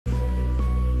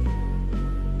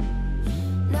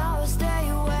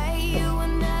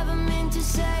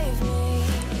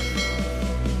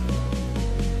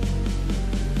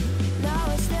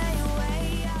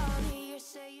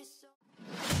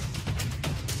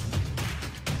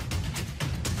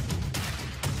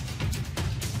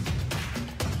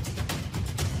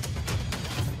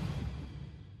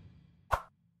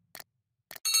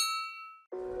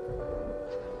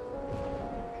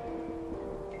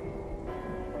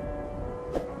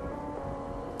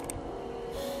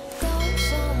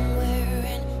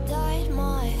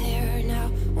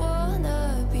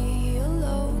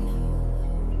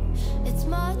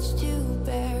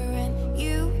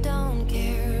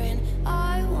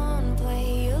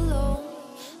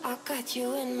got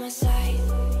you in my sight.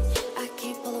 I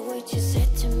keep all the words you said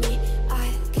to me.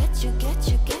 I get you, get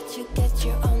you, get you, get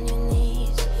you on your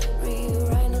knees.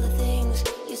 Rewrite all the things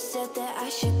you said that I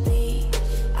should be.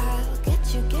 I'll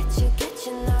get you, get you, get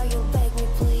you. Now you'll beg me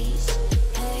please.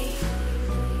 Hey,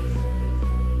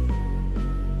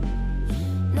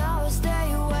 now I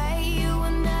stay away. You were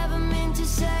never meant to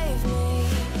save me.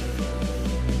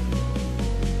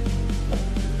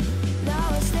 Now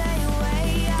I stay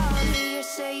away. I'll hear you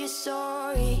say you're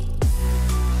sorry.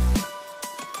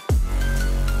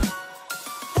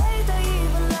 Hate I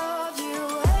even loved you.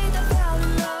 Hate I fell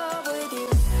in love with you.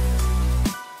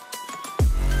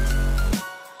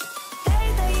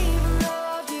 Hate I even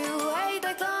loved you. Hate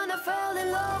I kinda fell in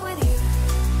love with you.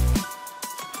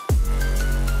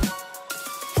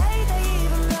 Hate I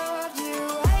even loved you.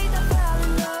 Hate I fell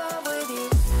in love with you.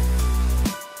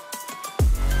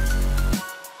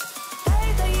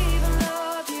 Hate I even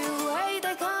loved you. Hate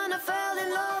I kinda fell in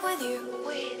love with you.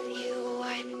 With you,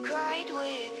 I cried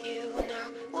with you. Now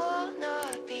wanna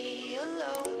be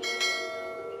alone.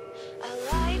 I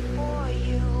lied for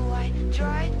you, I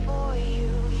tried for you.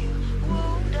 You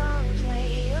wouldn't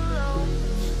play alone.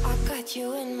 I got you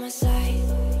in my sight.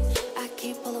 I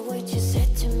keep all the words you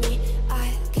said to me. I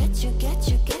get you, get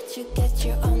you, get you, get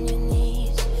you on your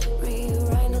knees.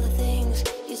 Rewrite all the things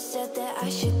you said that I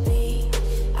should be.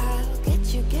 I'll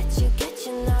get you, get you, get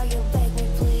you. Now you'll beg me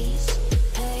please.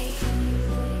 Hey,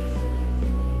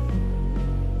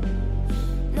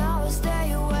 now I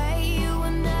stay away. You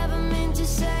were never meant to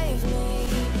save me.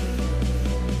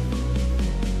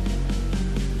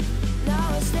 Now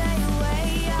I stay away.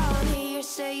 I'll hear you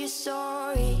say you're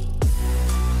sorry.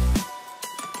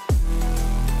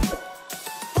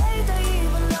 Hate I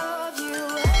even loved you.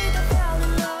 Hate I fell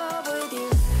in love with you.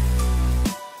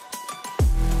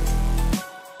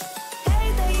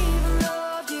 Hate I even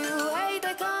loved you. Hate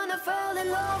I kinda fell in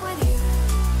love with you.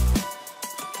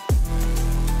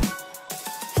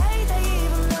 Hate I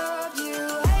even loved you.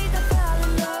 Hate I fell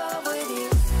in love with you.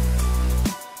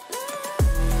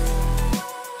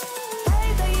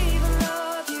 Hate I even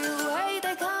loved you. Hate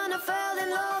I kinda fell in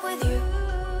love with you.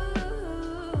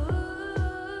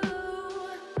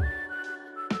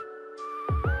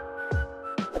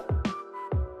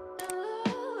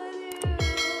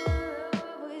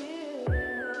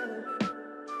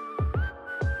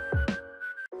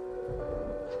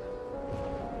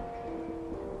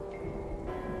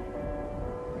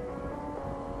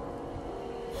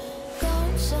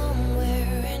 Gone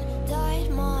somewhere and dyed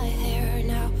my hair.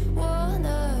 Now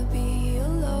wanna be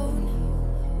alone.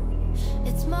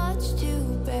 It's much to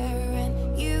bear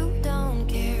and you don't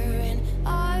care, and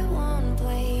I won't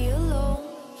play alone.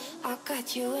 I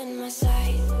got you in my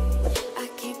sight. I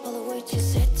keep all the words you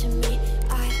said to me.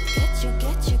 I get you,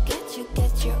 get you, get you,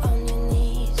 get you on your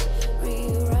knees.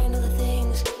 Rewrite all the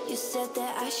things you said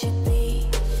that I should be.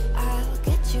 I'll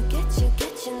get you, get you,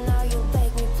 get you. Now you'll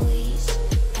beg me please.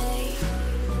 Hey,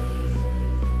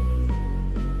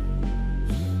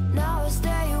 now I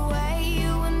stay away.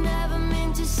 You were never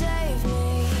meant to save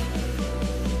me.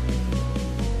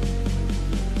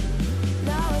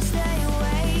 Now I stay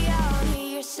away. I'll hear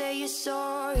you say you're sorry.